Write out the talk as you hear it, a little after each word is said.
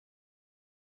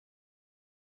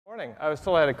Morning. I was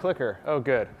told I had a clicker. Oh,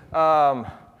 good.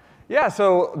 Yeah,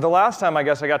 so the last time I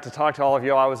guess I got to talk to all of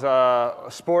you, I was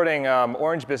sporting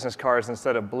orange business cards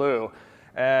instead of blue.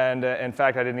 And in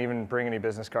fact, I didn't even bring any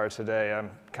business cards today.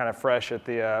 I'm kind of fresh at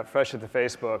the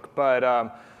Facebook.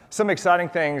 But some exciting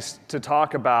things to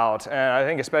talk about, and I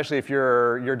think especially if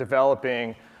you're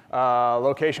developing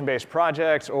location-based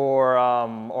projects or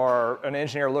an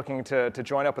engineer looking to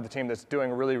join up with a team that's doing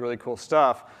really, really cool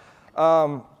stuff.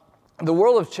 The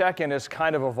world of check-in has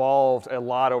kind of evolved a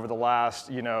lot over the last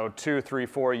 2, 3,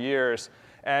 4 years.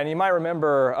 And you might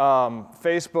remember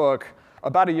Facebook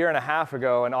about a year and a half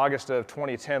ago in August of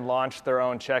 2010 launched their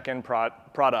own check-in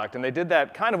product. And they did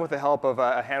that kind of with the help of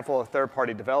a handful of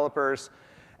third-party developers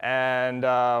and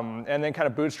then kind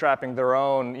of bootstrapping their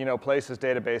own Places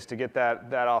database to get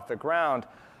that off the ground.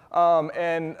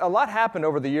 And a lot happened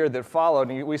over the year that followed.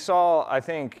 And we saw, I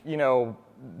think,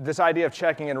 this idea of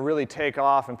checking in really take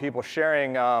off and people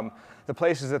sharing the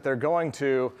places that they're going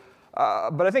to.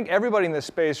 But I think everybody in this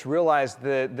space realized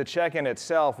that the check-in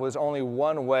itself was only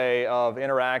one way of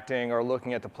interacting or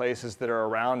looking at the places that are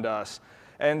around us.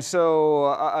 And so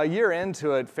a year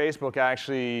into it, Facebook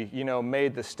actually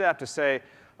made the step to say,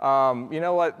 you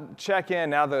know what, check-in,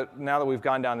 now that we've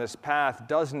gone down this path,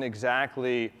 doesn't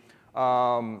exactly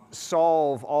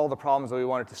solve all the problems that we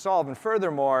wanted to solve. And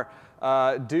furthermore,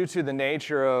 due to the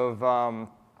nature of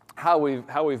how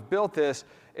we've built this,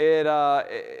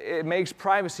 it makes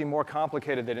privacy more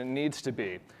complicated than it needs to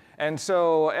be. And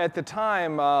so at the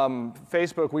time,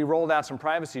 Facebook, we rolled out some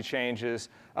privacy changes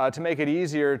to make it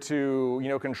easier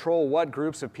to control what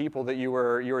groups of people that you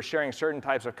were sharing certain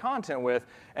types of content with.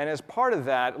 And as part of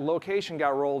that, location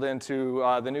got rolled into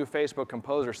the new Facebook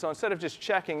Composer. So instead of just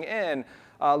checking in,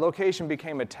 location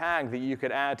became a tag that you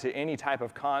could add to any type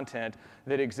of content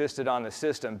that existed on the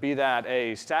system, be that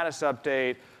a status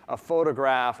update, a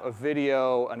photograph, a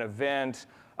video, an event.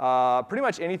 Pretty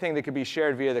much anything that could be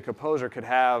shared via the Composer could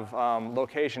have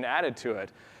location added to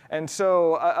it. And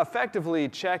so effectively,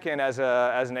 check-in as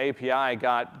an API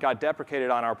got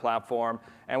deprecated on our platform,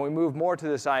 and we moved more to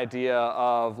this idea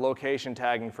of location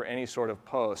tagging for any sort of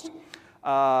post.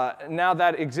 Now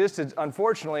that existed,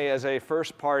 unfortunately, as a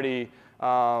first-party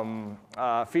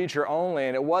feature only,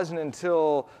 and it wasn't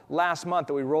until last month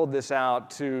that we rolled this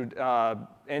out to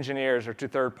engineers or to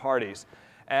third parties.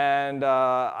 And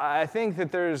I think that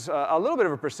there's a little bit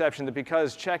of a perception that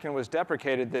because check-in was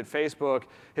deprecated, that Facebook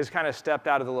has kind of stepped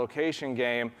out of the location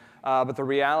game. But the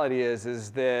reality is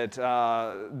that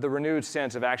the renewed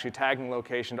sense of actually tagging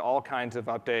location to all kinds of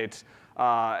updates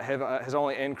has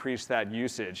only increased that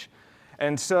usage.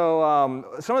 And so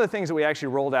some of the things that we actually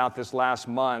rolled out this last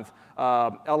month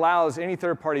allows any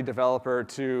third-party developer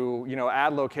to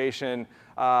add location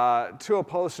to a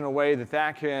post in a way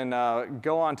that can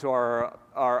go onto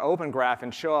our open graph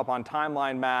and show up on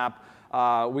timeline map.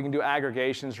 We can do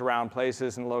aggregations around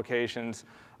places and locations.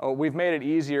 We've made it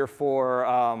easier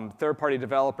for third-party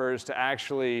developers to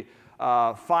actually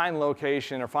find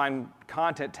location or find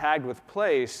content tagged with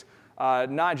place,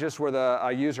 not just where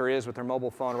the user is with their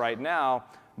mobile phone right now,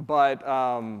 but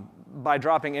by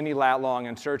dropping any lat long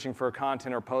and searching for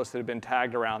content or posts that have been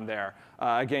tagged around there.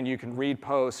 Again, you can read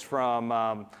posts from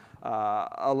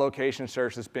a location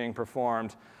search that's being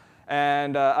performed.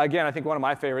 And again, I think one of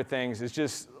my favorite things is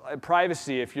just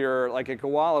privacy. If you're like at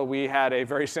Gowalla, we had a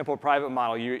very simple privacy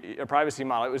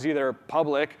model. It was either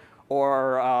public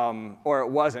or it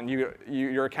wasn't.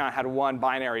 Your account had one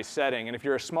binary setting. And if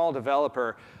you're a small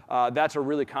developer, that's a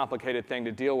really complicated thing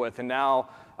to deal with. And now,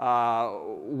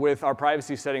 with our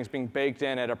privacy settings being baked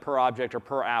in at a per object or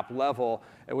per app level,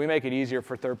 we make it easier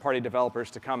for third-party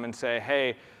developers to come and say,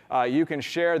 hey, you can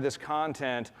share this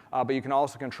content, but you can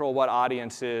also control what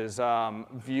audiences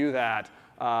view that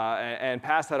and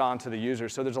pass that on to the user.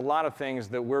 So there's a lot of things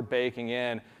that we're baking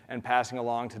in and passing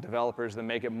along to developers that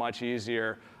make it much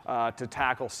easier to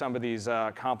tackle some of these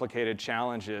complicated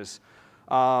challenges.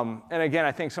 And again,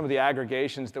 I think some of the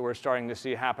aggregations that we're starting to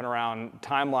see happen around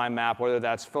timeline map, whether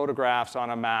that's photographs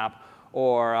on a map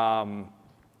or,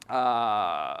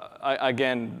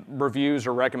 again, reviews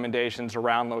or recommendations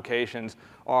around locations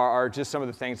are just some of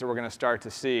the things that we're going to start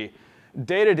to see.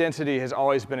 Data density has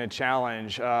always been a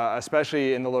challenge,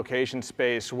 especially in the location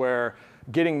space, where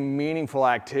getting meaningful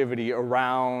activity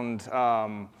around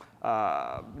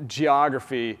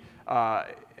geography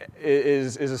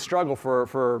is a struggle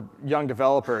for young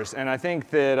developers. And I think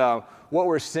that what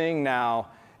we're seeing now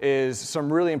is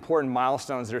some really important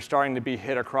milestones that are starting to be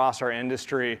hit across our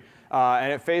industry.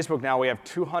 And at Facebook now, we have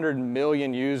 200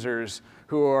 million users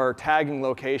who are tagging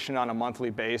location on a monthly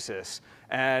basis.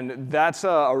 And that's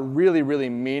a really, really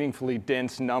meaningfully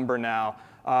dense number now.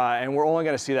 And we're only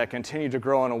going to see that continue to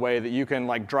grow in a way that you can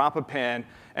like drop a pin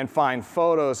and find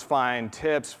photos, find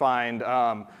tips, find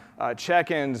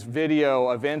check-ins,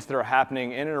 video, events that are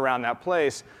happening in and around that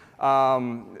place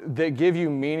that give you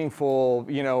meaningful,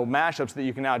 mashups that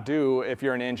you can now do if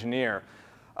you're an engineer.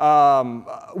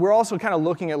 We're also kind of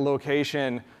looking at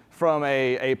location from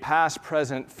a past,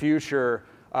 present, future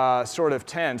sort of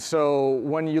tense. So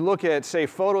when you look at, say,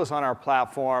 photos on our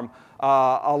platform,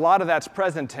 a lot of that's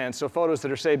present tense, so photos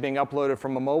that are, say, being uploaded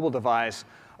from a mobile device.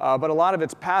 But a lot of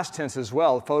it's past tense as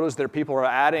well, photos that people are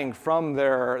adding from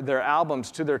their albums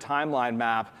to their timeline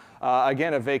map,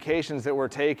 again, of vacations that were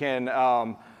taken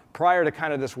prior to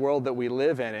kind of this world that we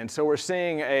live in. And so we're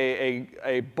seeing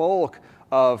a bulk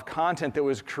of content that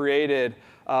was created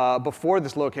before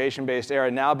this location-based era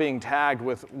now being tagged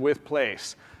with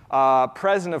place.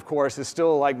 Present, of course, is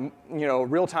still like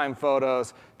real-time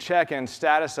photos, check-ins,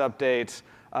 status updates,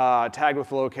 tagged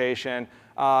with location.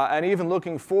 And even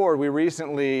looking forward, we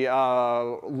recently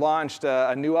launched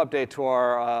a new update to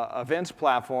our events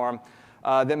platform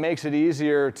that makes it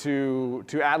easier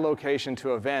to add location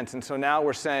to events. And so now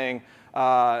we're saying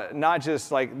not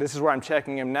just like this is where I'm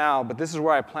checking him now, but this is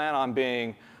where I plan on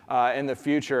being in the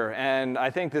future. And I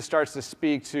think this starts to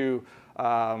speak to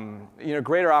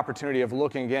greater opportunity of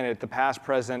looking again at the past,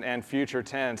 present, and future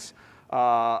tense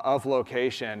of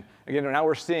location. Again, now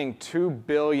we're seeing 2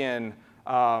 billion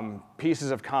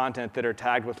pieces of content that are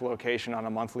tagged with location on a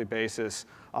monthly basis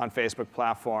on Facebook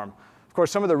platform. Of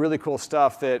course, some of the really cool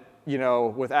stuff that,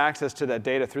 with access to that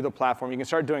data through the platform, you can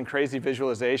start doing crazy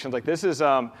visualizations. Like this is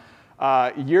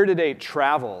year-to-date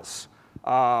travels,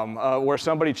 where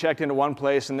somebody checked into one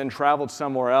place and then traveled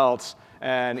somewhere else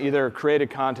and either created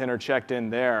content or checked in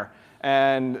there.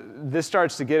 And this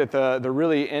starts to get at the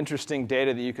really interesting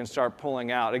data that you can start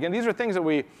pulling out. Again, these are things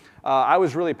that I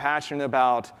was really passionate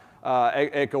about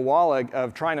at Gowalla,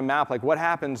 of trying to map like what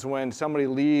happens when somebody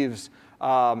leaves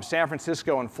San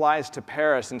Francisco and flies to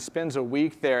Paris and spends a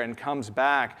week there and comes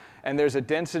back. And there's a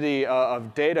density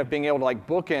of data being able to like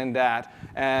bookend that.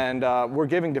 And we're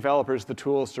giving developers the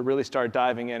tools to really start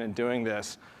diving in and doing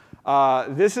this.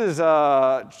 This is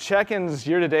check-ins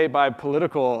year-to-date by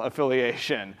political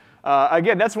affiliation.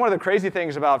 Again, that's one of the crazy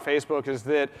things about Facebook is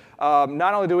that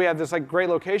not only do we have this like great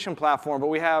location platform, but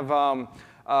we have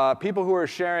people who are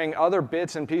sharing other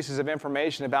bits and pieces of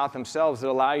information about themselves that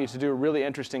allow you to do really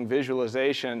interesting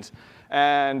visualizations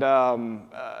and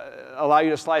allow you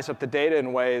to slice up the data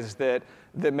in ways that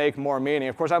make more meaning.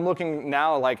 Of course, I'm looking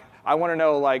now like I want to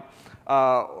know like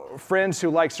friends who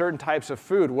like certain types of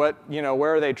food.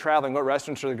 Where are they traveling? What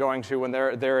restaurants are they going to when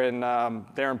they're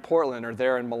in Portland or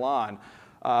they're in Milan?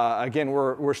 Again,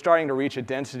 we're starting to reach a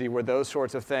density where those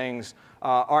sorts of things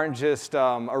aren't just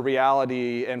a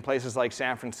reality in places like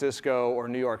San Francisco or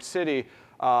New York City,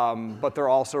 but they're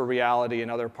also a reality in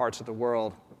other parts of the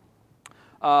world.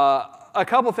 A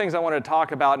couple things I wanted to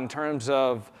talk about in terms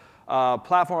of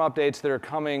platform updates that are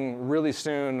coming really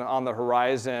soon on the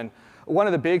horizon. One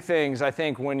of the big things, I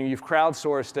think, when you've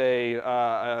crowdsourced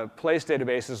a place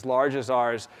database as large as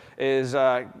ours is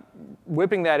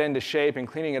whipping that into shape and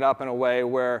cleaning it up in a way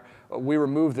where we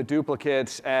remove the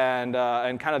duplicates and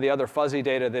kind of the other fuzzy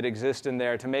data that exists in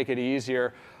there to make it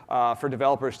easier for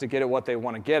developers to get at what they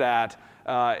want to get at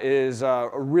is a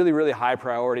really, really high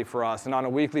priority for us. And on a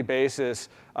weekly basis,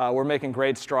 we're making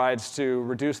great strides to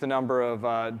reduce the number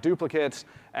of duplicates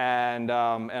and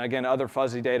again, other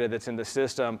fuzzy data that's in the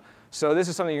system. So this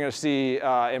is something you're going to see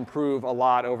improve a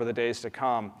lot over the days to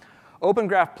come. Open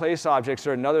Graph Place Objects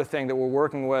are another thing that we're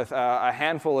working with a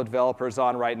handful of developers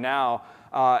on right now.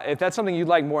 If that's something you'd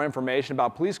like more information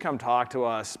about, please come talk to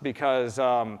us because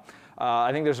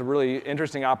I think there's a really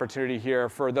interesting opportunity here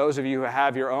for those of you who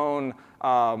have your own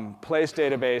place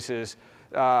databases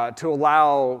to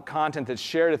allow content that's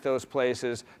shared at those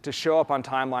places to show up on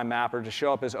Timeline Mapper, to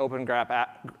show up as Open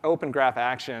Graph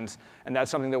actions, and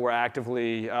that's something that we're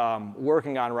actively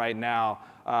working on right now.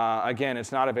 Again,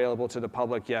 it's not available to the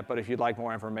public yet, but if you'd like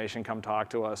more information, come talk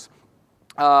to us.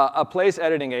 A place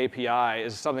editing API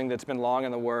is something that's been long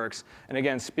in the works, and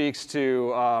again, speaks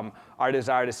to our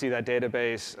desire to see that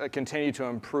database continue to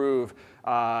improve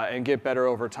and get better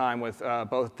over time with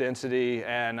both density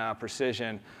and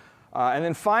precision. And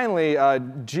then finally,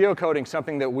 geocoding,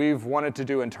 something that we've wanted to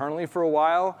do internally for a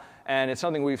while, and it's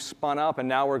something we've spun up, and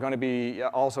now we're going to be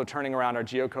also turning around our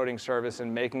geocoding service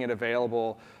and making it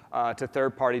available to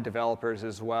third-party developers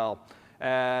as well.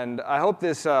 And I hope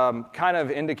this kind of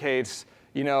indicates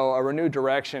a renewed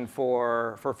direction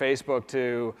for Facebook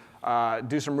to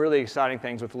do some really exciting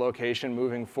things with location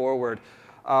moving forward.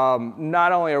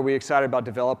 Not only are we excited about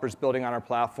developers building on our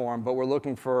platform, but we're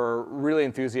looking for really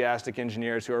enthusiastic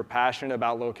engineers who are passionate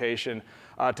about location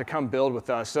to come build with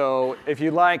us. So if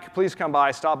you'd like, please come by,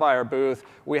 stop by our booth.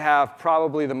 We have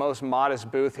probably the most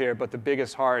modest booth here, but the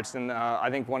biggest hearts, and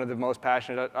I think one of the most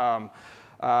passionate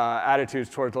attitudes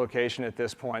towards location at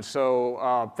this point.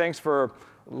 So thanks for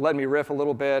letting me riff a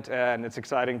little bit, and it's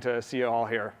exciting to see you all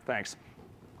here. Thanks.